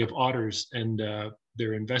family of otters, and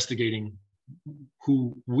they're investigating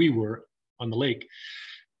who we were on the lake.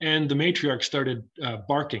 And the matriarch started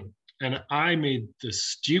barking. And I made the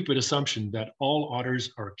stupid assumption that all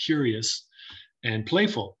otters are curious and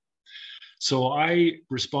playful. So I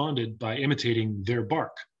responded by imitating their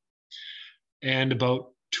bark. And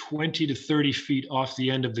about 20 to 30 feet off the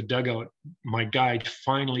end of the dugout, my guide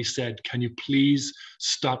finally said, "Can you please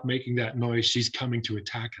stop making that noise? She's coming to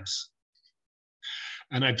attack us."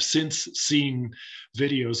 And I've since seen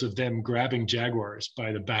videos of them grabbing jaguars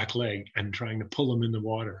by the back leg and trying to pull them in the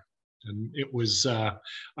water. And it was,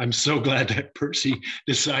 I'm so glad that Percy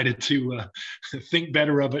decided to think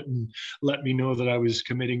better of it and let me know that I was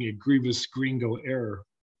committing a grievous gringo error.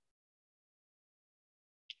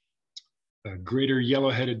 A greater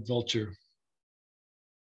yellow-headed vulture,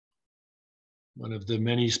 one of the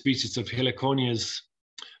many species of heliconias.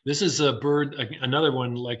 This is a bird, another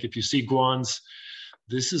one, like if you see guans,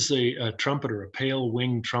 this is a trumpeter, a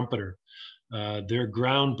pale-winged trumpeter. They're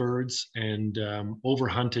ground birds and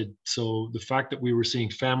overhunted. So the fact that we were seeing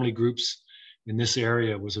family groups in this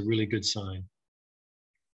area was a really good sign.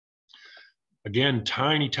 Again,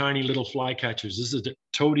 tiny, tiny little flycatchers. This is a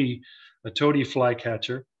toady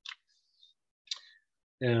flycatcher.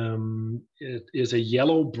 It is a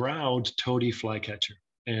yellow-browed toady flycatcher,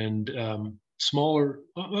 and smaller,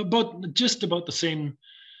 just about the same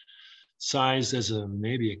size as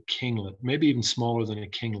maybe a kinglet, maybe even smaller than a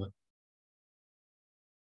kinglet.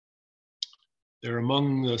 They're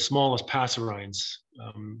among the smallest passerines,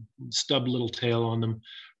 stub little tail on them,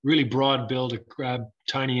 really broad bill to grab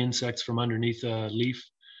tiny insects from underneath a leaf.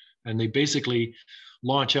 And they basically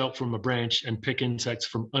launch out from a branch and pick insects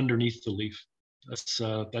from underneath the leaf. That's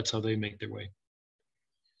how they make their way.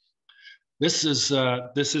 This is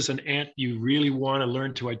an ant you really want to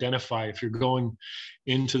learn to identify if you're going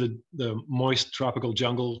into the moist tropical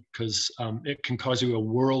jungle, because it can cause you a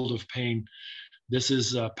world of pain. This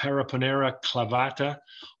is Paraponera clavata,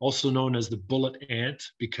 also known as the bullet ant,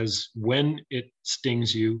 because when it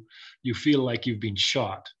stings you, you feel like you've been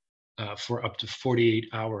shot for up to 48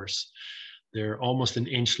 hours. They're almost an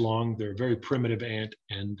inch long. They're a very primitive ant,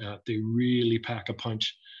 and they really pack a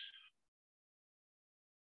punch.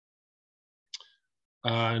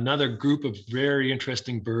 Another group of very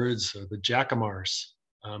interesting birds, the jacamars.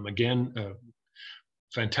 Again,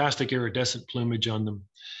 fantastic iridescent plumage on them.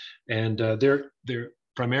 And they're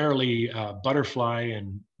primarily butterfly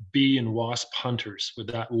and bee and wasp hunters. With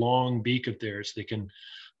that long beak of theirs, they can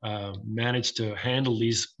manage to handle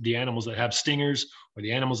the animals that have stingers, or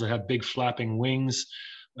the animals that have big flapping wings.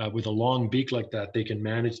 With a long beak like that, they can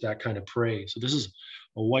manage that kind of prey. So this is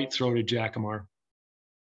a white-throated jacamar.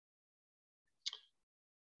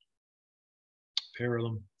 Pair of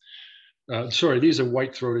them. Sorry, these are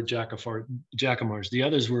white-throated jacamars. The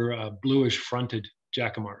others were bluish-fronted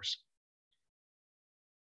jacamars.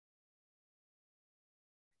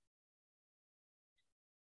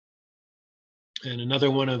 And another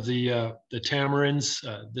one of the tamarins.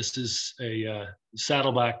 This is a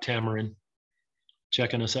saddleback tamarin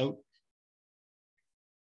checking us out.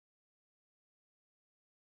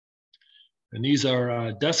 And these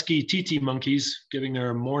are dusky titi monkeys giving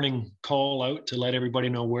their morning call out to let everybody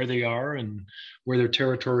know where they are and where their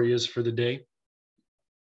territory is for the day.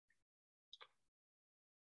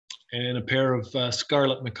 And a pair of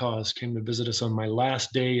scarlet macaws came to visit us on my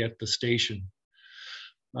last day at the station.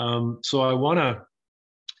 So I want to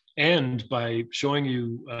end by showing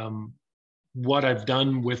you what I've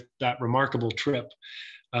done with that remarkable trip,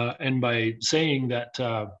 and by saying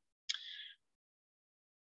that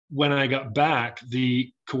when I got back,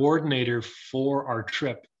 the coordinator for our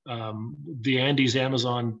trip, the Andes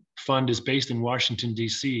Amazon Fund is based in Washington,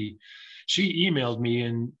 D.C. She emailed me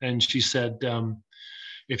and she said,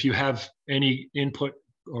 if you have any input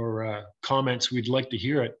or comments, we'd like to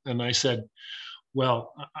hear it. And I said,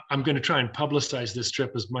 well, I'm going to try and publicize this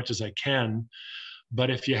trip as much as I can. But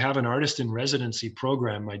if you have an artist in residency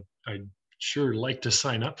program, I'd sure like to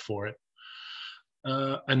sign up for it.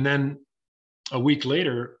 And then a week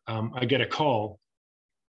later, I get a call.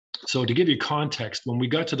 So to give you context, when we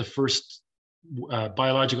got to the first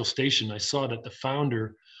biological station, I saw that the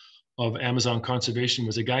founder of Amazon Conservation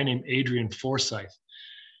was a guy named Adrian Forsyth.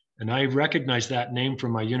 And I recognized that name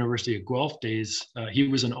from my University of Guelph days. He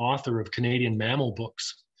was an author of Canadian mammal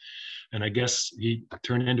books. And I guess he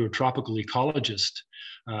turned into a tropical ecologist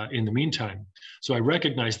in the meantime. So I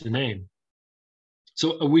recognized the name.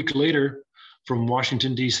 So a week later, from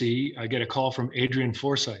Washington, D.C., I get a call from Adrian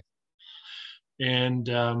Forsyth. And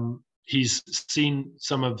he's seen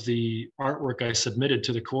some of the artwork I submitted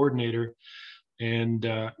to the coordinator. And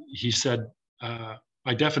he said,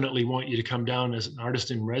 I definitely want you to come down as an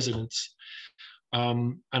artist in residence.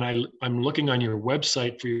 And I'm looking on your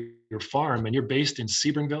website for your farm, and you're based in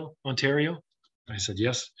Sebringville, Ontario. I said,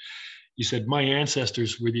 yes. He said, my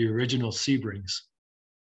ancestors were the original Sebrings.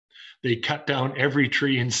 They cut down every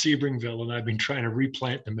tree in Sebringville, and I've been trying to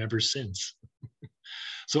replant them ever since.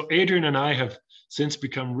 So Adrian and I have since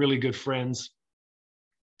become really good friends.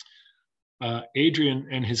 Adrian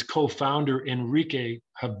and his co-founder, Enrique,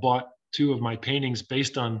 have bought 2 of my paintings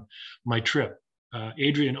based on my trip.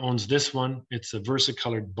 Adrian owns this one. It's a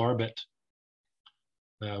versicolored barbet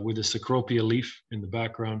with a cecropia leaf in the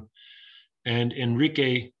background. And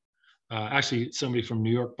Enrique, actually somebody from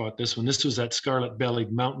New York bought this one. This was that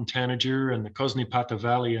scarlet-bellied mountain tanager and the Cosnipata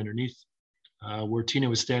Valley underneath, where Tina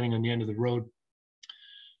was standing on the end of the road.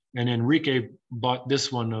 And Enrique bought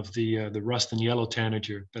this one of the rust and yellow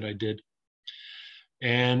tanager that I did.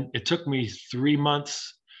 And it took me 3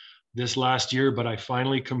 months this last year, but I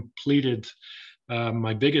finally completed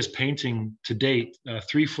my biggest painting to date,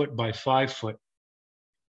 3 foot by 5 foot,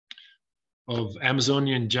 of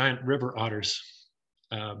Amazonian giant river otters,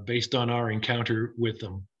 based on our encounter with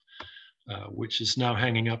them, which is now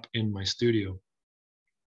hanging up in my studio.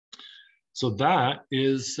 So that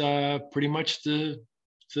is pretty much the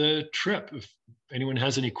trip. If anyone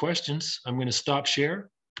has any questions, I'm going to stop share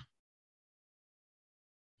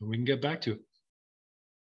and we can get back to it.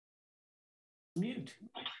 Mute.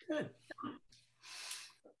 Good.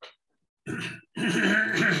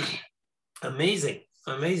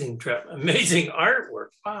 Amazing trip. Amazing artwork.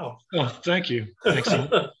 Wow. Oh, thank you. Thanks.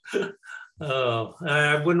 Oh,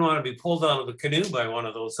 I wouldn't want to be pulled out of a canoe by one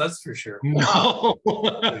of those, that's for sure. No.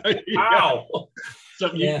 Wow.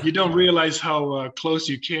 So you don't realize how close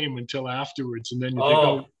you came until afterwards, and then you think,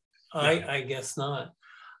 oh, I guess not.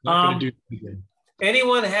 Not going to do it again.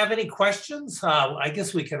 Anyone have any questions? I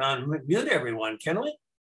guess we can unmute everyone, can we?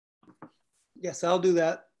 Yes, I'll do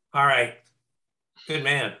that. All right. Good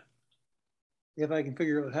man. If I can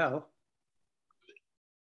figure out how.